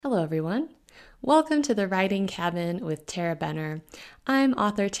Hello, everyone. Welcome to the Writing Cabin with Tara Benner. I'm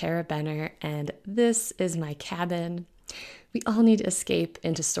author Tara Benner, and this is my cabin. We all need to escape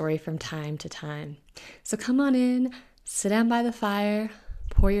into story from time to time. So come on in, sit down by the fire,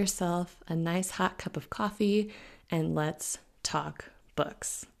 pour yourself a nice hot cup of coffee, and let's talk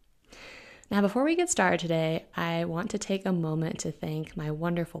books. Now, before we get started today, I want to take a moment to thank my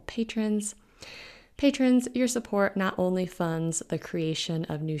wonderful patrons. Patrons, your support not only funds the creation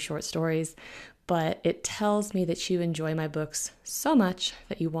of new short stories, but it tells me that you enjoy my books so much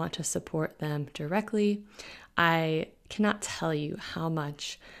that you want to support them directly. I cannot tell you how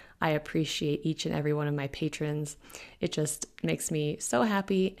much I appreciate each and every one of my patrons. It just makes me so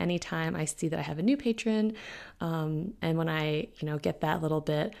happy anytime I see that I have a new patron. And when I, get that little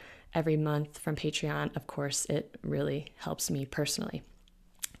bit every month from Patreon, of course, it really helps me personally.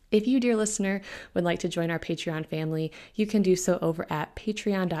 If you, dear listener, would like to join our Patreon family, you can do so over at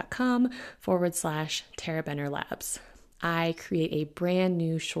patreon.com/Tara Benner Labs. I create a brand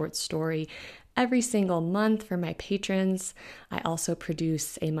new short story every single month for my patrons. I also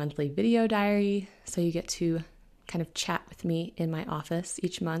produce a monthly video diary, so you get to kind of chat with me in my office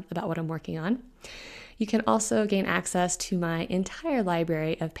each month about what I'm working on. You can also gain access to my entire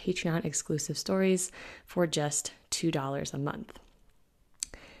library of Patreon exclusive stories for just $2 a month.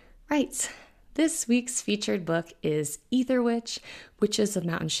 Right, this week's featured book is Ether Witch, Witches of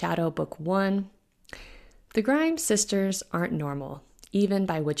Mountain Shadow, Book 1. The Grimes sisters aren't normal, even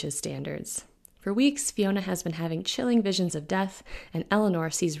by witches' standards. For weeks, Fiona has been having chilling visions of death, and Eleanor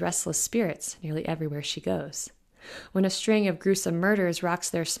sees restless spirits nearly everywhere she goes. When a string of gruesome murders rocks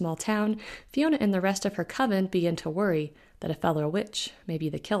their small town, Fiona and the rest of her coven begin to worry that a fellow witch may be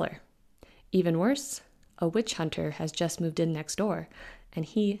the killer. Even worse, a witch hunter has just moved in next door, and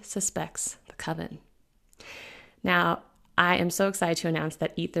he suspects the coven. Now, I am so excited to announce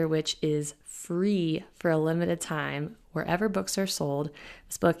that Ether Witch is free for a limited time wherever books are sold.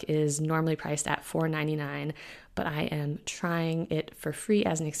 This book is normally priced at $4.99, but I am trying it for free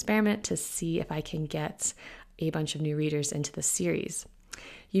as an experiment to see if I can get a bunch of new readers into the series.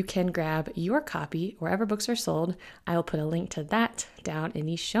 You can grab your copy wherever books are sold. I will put a link to that down in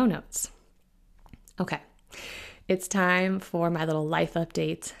the show notes. Okay. It's time for my little life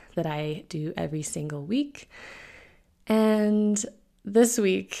update that I do every single week. And this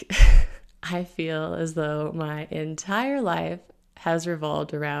week, I feel as though my entire life has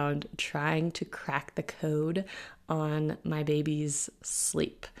revolved around trying to crack the code on my baby's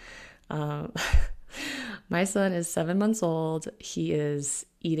sleep. My son is 7 months old. He is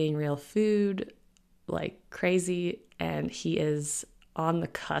eating real food like crazy, and he is on the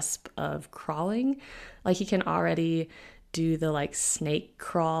cusp of crawling. Like, he can already do the snake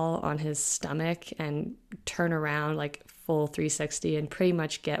crawl on his stomach and turn around full 360 and pretty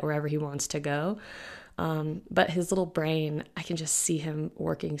much get wherever he wants to go. But his little brain, I can just see him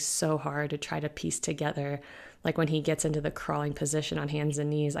working so hard to try to piece together. Like, when he gets into the crawling position on hands and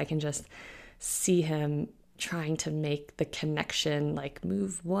knees, I can just see him trying to make the connection, like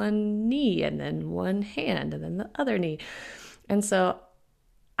move one knee and then one hand and then the other knee. And so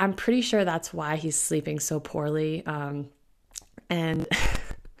I'm pretty sure that's why he's sleeping so poorly. And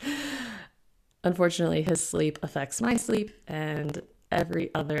unfortunately, his sleep affects my sleep and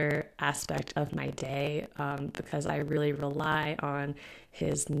every other aspect of my day, because I really rely on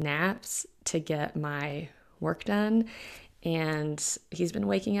his naps to get my work done. And he's been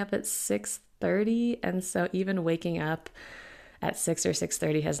waking up at 6:30. And so even waking up at 6 or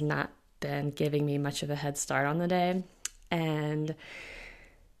 6:30 has not been giving me much of a head start on the day. And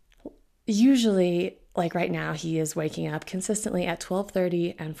usually, like right now, he is waking up consistently at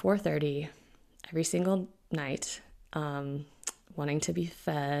 12:30 and 4:30 every single night, wanting to be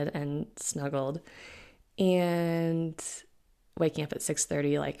fed and snuggled, and waking up at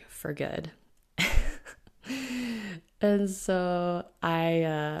 6:30 for good. And so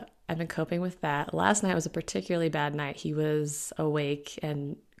I've been coping with that. Last night was a particularly bad night. He was awake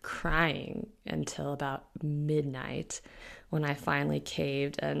and crying until about midnight when I finally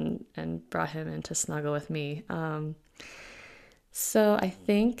caved and brought him in to snuggle with me. So I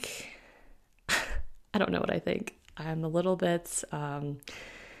think, I don't know what I think. I'm a little bit, I'm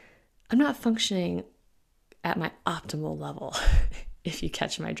not functioning at my optimal level, if you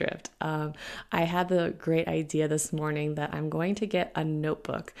catch my drift. I had the great idea this morning that I'm going to get a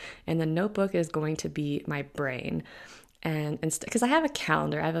notebook, and the notebook is going to be my brain. And because I have a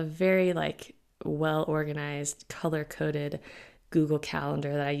calendar, I have a very well-organized, color-coded Google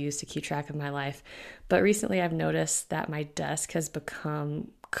Calendar that I use to keep track of my life. But recently I've noticed that my desk has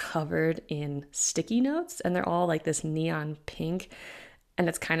become covered in sticky notes, and they're all this neon pink. And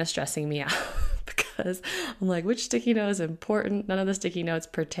it's kind of stressing me out because I'm like, which sticky note is important? None of the sticky notes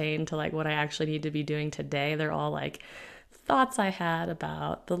pertain to like what I actually need to be doing today. They're all like thoughts I had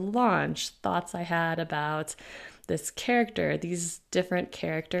about the launch, thoughts I had about this character, these different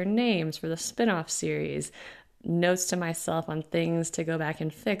character names for the spin-off series, notes to myself on things to go back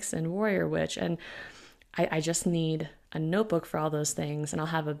and fix in Warrior Witch. And I just need a notebook for all those things. And I'll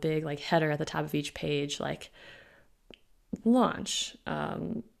have a big like header at the top of each page, like launch,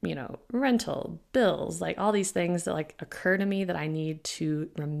 rental, bills, like all these things that like occur to me that I need to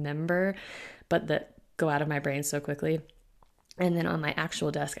remember, but that go out of my brain so quickly. And then on my actual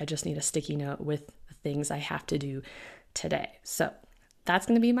desk, I just need a sticky note with the things I have to do today. So that's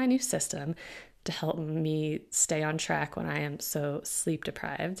going to be my new system to help me stay on track when I am so sleep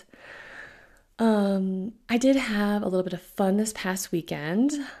deprived. I did have a little bit of fun this past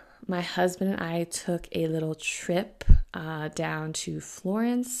weekend. My husband and I took a little trip down to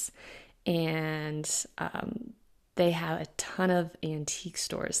Florence, and they have a ton of antique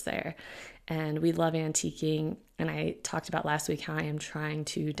stores there. And we love antiquing. And I talked about last week how I am trying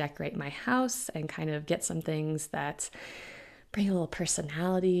to decorate my house and kind of get some things that bring a little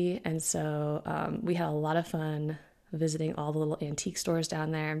personality. And so we had a lot of fun visiting all the little antique stores down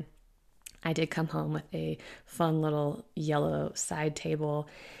there. I did come home with a fun little yellow side table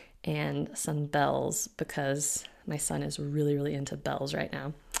and some bells because my son is really, really into bells right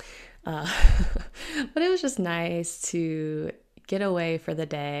now. But it was just nice to get away for the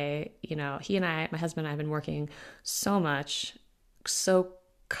day. You know, my husband and I have been working so much, so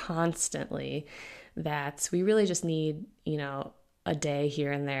constantly that we really just need, a day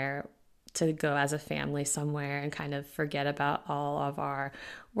here and there to go as a family somewhere and kind of forget about all of our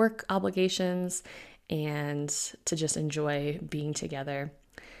work obligations and to just enjoy being together.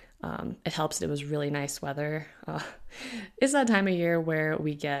 It helps that it was really nice weather. It's that time of year where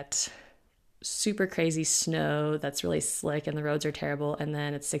we get super crazy snow that's really slick and the roads are terrible, and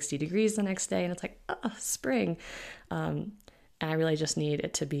then it's 60 degrees the next day and it's like, spring. And I really just need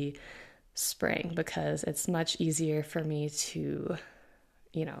it to be spring because it's much easier for me to,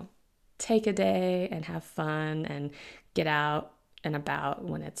 take a day and have fun and get out and about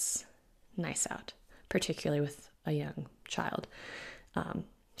when it's nice out, particularly with a young child.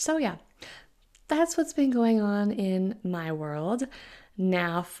 So yeah, that's what's been going on in my world.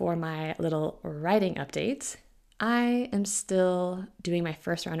 Now for my little writing updates. I am still doing my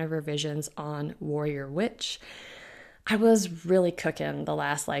first round of revisions on Warrior Witch. I was really cooking the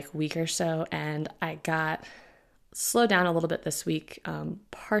last week or so, and I got slowed down a little bit this week,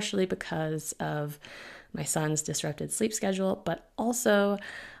 partially because of my son's disrupted sleep schedule, but also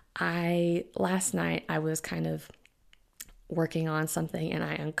last night I was kind of working on something and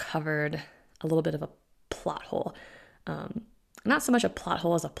I uncovered a little bit of a plot hole. Not so much a plot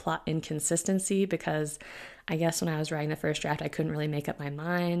hole as a plot inconsistency, because I guess when I was writing the first draft, I couldn't really make up my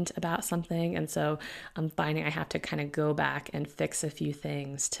mind about something. And so I'm finding I have to kind of go back and fix a few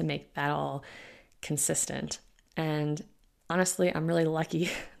things to make that all consistent. And honestly, I'm really lucky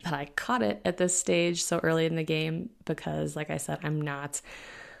that I caught it at this stage so early in the game because, like I said, I'm not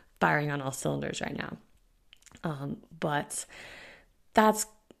firing on all cylinders right now. But that's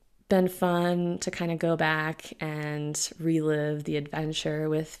been fun to kind of go back and relive the adventure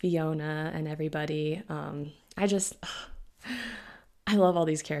with Fiona and everybody. I love all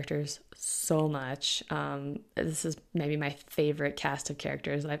these characters so much. This is maybe my favorite cast of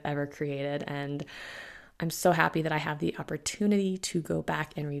characters that I've ever created, and I'm so happy that I have the opportunity to go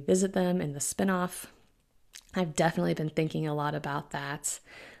back and revisit them in the spinoff. I've definitely been thinking a lot about that.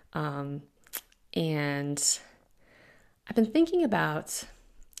 And I've been thinking about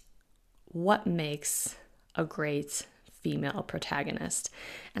what makes a great female protagonist.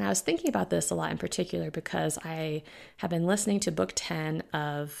 And I was thinking about this a lot in particular because I have been listening to book 10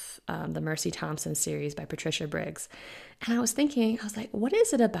 of the Mercy Thompson series by Patricia Briggs. And I was like, what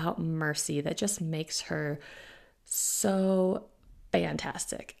is it about Mercy that just makes her so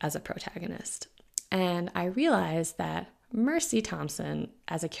fantastic as a protagonist? And I realized that Mercy Thompson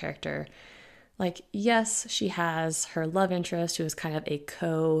as a character, yes, she has her love interest who is kind of a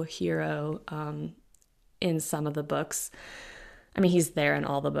co-hero in some of the books. I mean, he's there in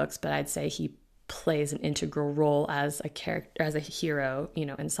all the books, but I'd say he plays an integral role as a character, as a hero,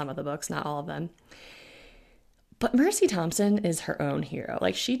 in some of the books, not all of them. But Mercy Thompson is her own hero.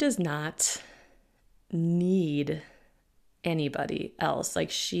 She does not need anybody else.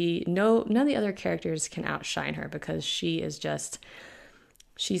 None of the other characters can outshine her because she's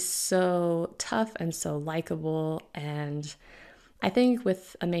so tough and so likable. And I think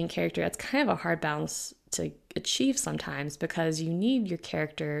with a main character, it's kind of a hard balance to achieve sometimes, because you need your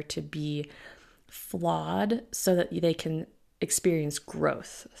character to be flawed so that they can experience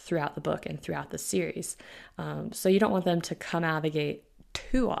growth throughout the book and throughout the series. So you don't want them to come out of the gate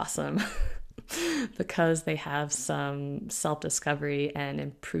too awesome because they have some self-discovery and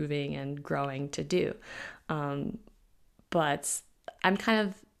improving and growing to do. But I'm kind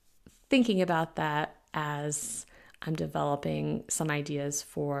of thinking about that as I'm developing some ideas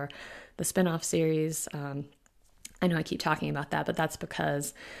for the spin-off series. I know I keep talking about that, but that's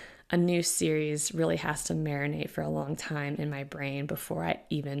because a new series really has to marinate for a long time in my brain before I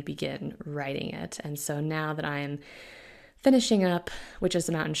even begin writing it. And so now that I'm finishing up Witches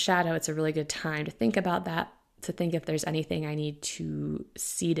of Mountain Shadow, it's a really good time to think about that, to think if there's anything I need to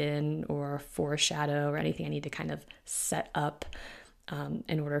seed in or foreshadow or anything I need to kind of set up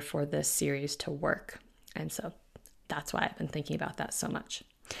in order for this series to work. And so that's why I've been thinking about that so much.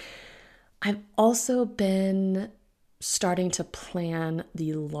 I've also been starting to plan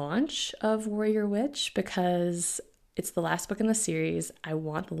the launch of Warrior Witch because it's the last book in the series. I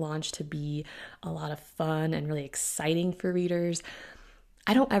want the launch to be a lot of fun and really exciting for readers.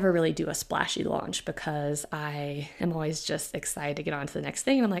 I don't ever really do a splashy launch because I am always just excited to get on to the next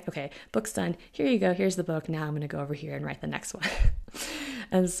thing. And I'm like, okay, book's done. Here you go. Here's the book. Now I'm going to go over here and write the next one.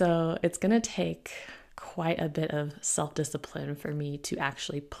 And so it's going to take quite a bit of self-discipline for me to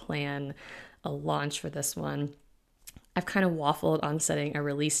actually plan a launch for this one. I've kind of waffled on setting a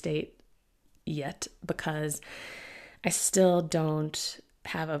release date yet because I still don't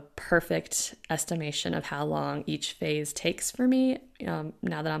have a perfect estimation of how long each phase takes for me now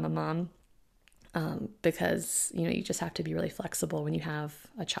that I'm a mom, because, you just have to be really flexible when you have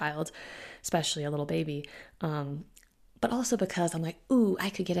a child, especially a little baby. But also because I'm like, ooh,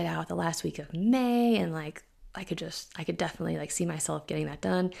 I could get it out the last week of May, and like, I could definitely like see myself getting that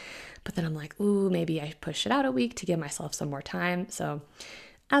done. But then I'm like, ooh, maybe I push it out a week to give myself some more time. So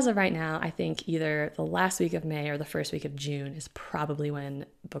as of right now, I think either the last week of May or the first week of June is probably when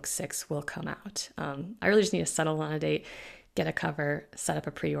book 6 will come out. I really just need to settle on a date, get a cover, set up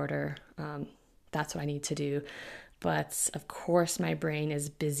a pre-order. That's what I need to do. But of course, my brain is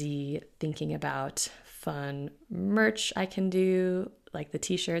busy thinking about fun merch I can do, like the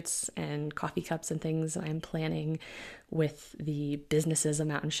t-shirts and coffee cups and things I'm planning with the businesses of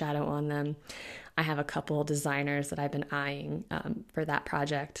Mountain Shadow on them. I have a couple designers that I've been eyeing for that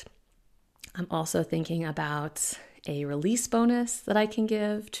project. I'm also thinking about a release bonus that I can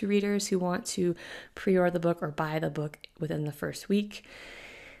give to readers who want to pre-order the book or buy the book within the first week.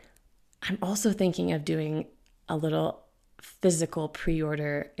 I'm also thinking of doing a little physical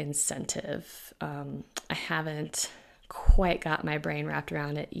pre-order incentive. I haven't quite got my brain wrapped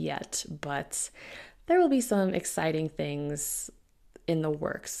around it yet, but there will be some exciting things in the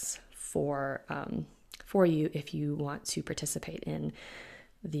works for you if you want to participate in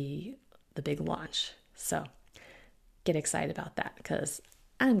the big launch. So get excited about that because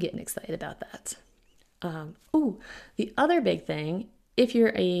I'm getting excited about that. The other big thing, if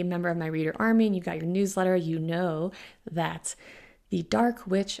you're a member of my reader army and you've got your newsletter, you know that the Dark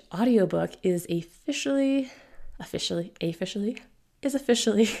Witch audiobook is officially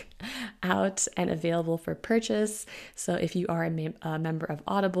out and available for purchase. So if you are a member of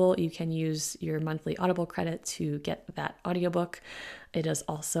Audible, you can use your monthly Audible credit to get that audiobook. It is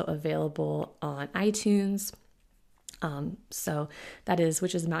also available on iTunes. So that is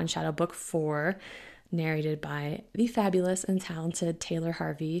Witches of Mountain Shadow Book 4, narrated by the fabulous and talented Taylor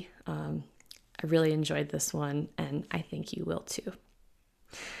Harvey. I really enjoyed this one, and I think you will too.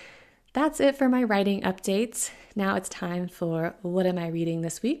 That's it for my writing updates. Now it's time for What Am I Reading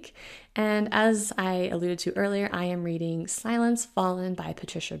This Week? And as I alluded to earlier, I am reading Silence Fallen by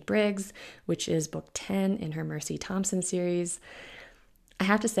Patricia Briggs, which is book 10 in her Mercy Thompson series. I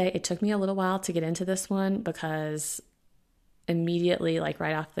have to say it took me a little while to get into this one because immediately, like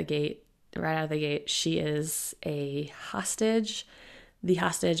right out of the gate, she is the hostage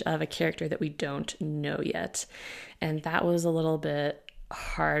of a character that we don't know yet. And that was a little bit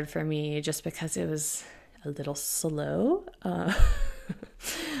hard for me just because it was a little slow,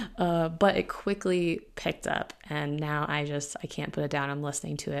 but it quickly picked up, and now I can't put it down. I'm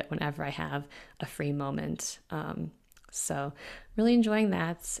listening to it whenever I have a free moment. So really enjoying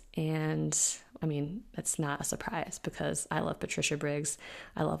that. And I mean, it's not a surprise because I love Patricia Briggs.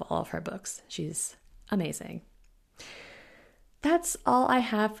 I love all of her books. She's amazing. That's all I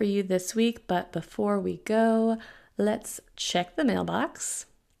have for you this week. But before we go, let's check the mailbox.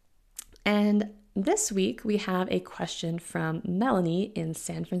 And this week we have a question from Melanie in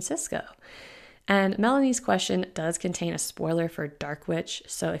San Francisco. And Melanie's question does contain a spoiler for Dark Witch,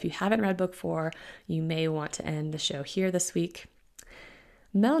 so if you haven't read book 4, you may want to end the show here this week.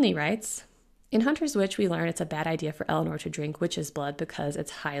 Melanie writes, in Hunter's Witch, we learn it's a bad idea for Eleanor to drink witch's blood because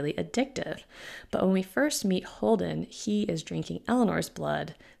it's highly addictive. But when we first meet Holden, he is drinking Eleanor's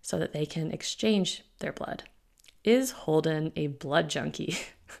blood so that they can exchange their blood. Is Holden a blood junkie?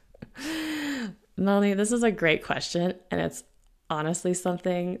 Melanie, this is a great question, and it's honestly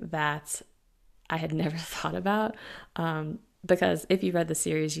something that I had never thought about. Because if you read the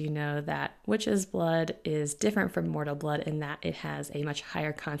series, you know that witch's blood is different from mortal blood in that it has a much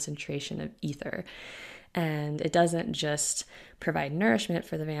higher concentration of ether. And it doesn't just provide nourishment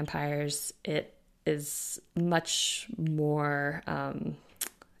for the vampires, it is much more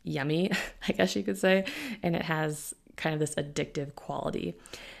yummy, I guess you could say, and it has kind of this addictive quality.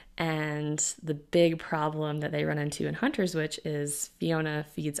 And the big problem that they run into in Hunter's Witch is Fiona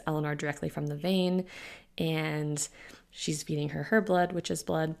feeds Eleanor directly from the vein, and she's feeding her blood, witch's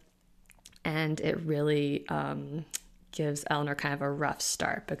blood, and it really gives Eleanor kind of a rough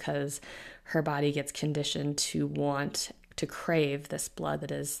start because her body gets conditioned to crave this blood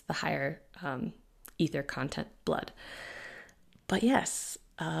that is the higher ether content blood. But yes,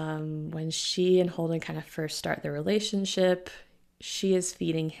 when she and Holden kind of first start their relationship, she is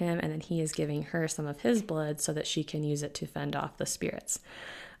feeding him and then he is giving her some of his blood so that she can use it to fend off the spirits.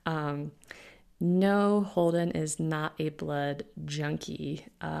 No, Holden is not a blood junkie,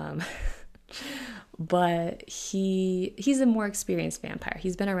 but he's a more experienced vampire.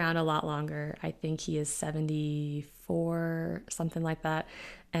 He's been around a lot longer. I think he is 74, something like that.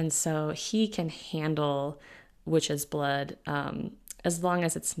 And so he can handle witch's blood as long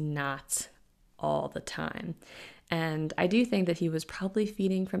as it's not all the time. And I do think that he was probably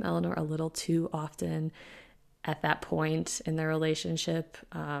feeding from Eleanor a little too often at that point in their relationship.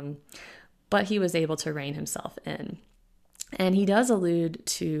 But he was able to rein himself in. And he does allude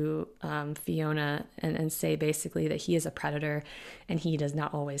to Fiona and say basically that he is a predator and he does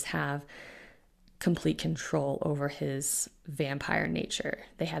not always have complete control over his vampire nature.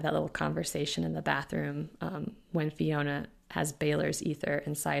 They had that little conversation in the bathroom when Fiona has Baylor's ether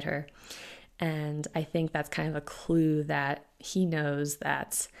inside her. And I think that's kind of a clue that he knows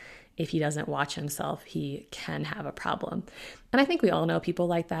that if he doesn't watch himself, he can have a problem. And I think we all know people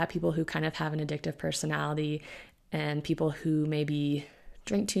like that, people who kind of have an addictive personality and people who maybe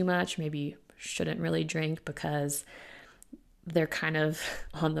drink too much, maybe shouldn't really drink because they're kind of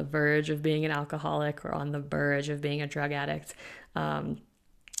on the verge of being an alcoholic or on the verge of being a drug addict.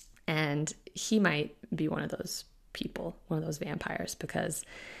 And he might be one of those people, one of those vampires, because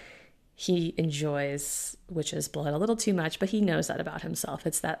he enjoys witch's blood a little too much, but he knows that about himself.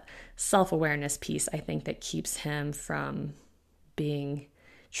 It's that self-awareness piece, I think, that keeps him from being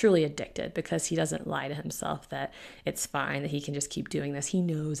truly addicted, because he doesn't lie to himself that it's fine, that he can just keep doing this. He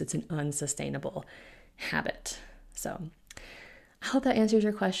knows it's an unsustainable habit. So I hope that answers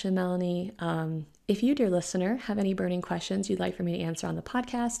your question, Melanie. If you, dear listener, have any burning questions you'd like for me to answer on the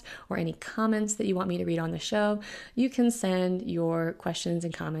podcast or any comments that you want me to read on the show, you can send your questions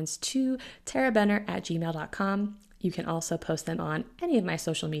and comments to tarabenner@gmail.com. You can also post them on any of my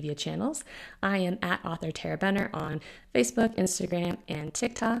social media channels. I am at author Tara Benner on Facebook, Instagram, and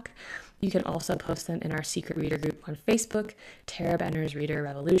TikTok. You can also post them in our secret reader group on Facebook, Tara Benner's Reader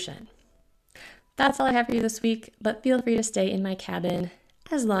Revolution. That's all I have for you this week, but feel free to stay in my cabin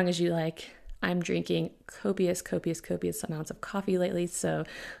as long as you like. I'm drinking copious amounts of coffee lately, so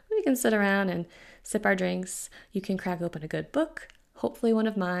we can sit around and sip our drinks. You can crack open a good book, hopefully one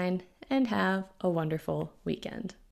of mine, and have a wonderful weekend.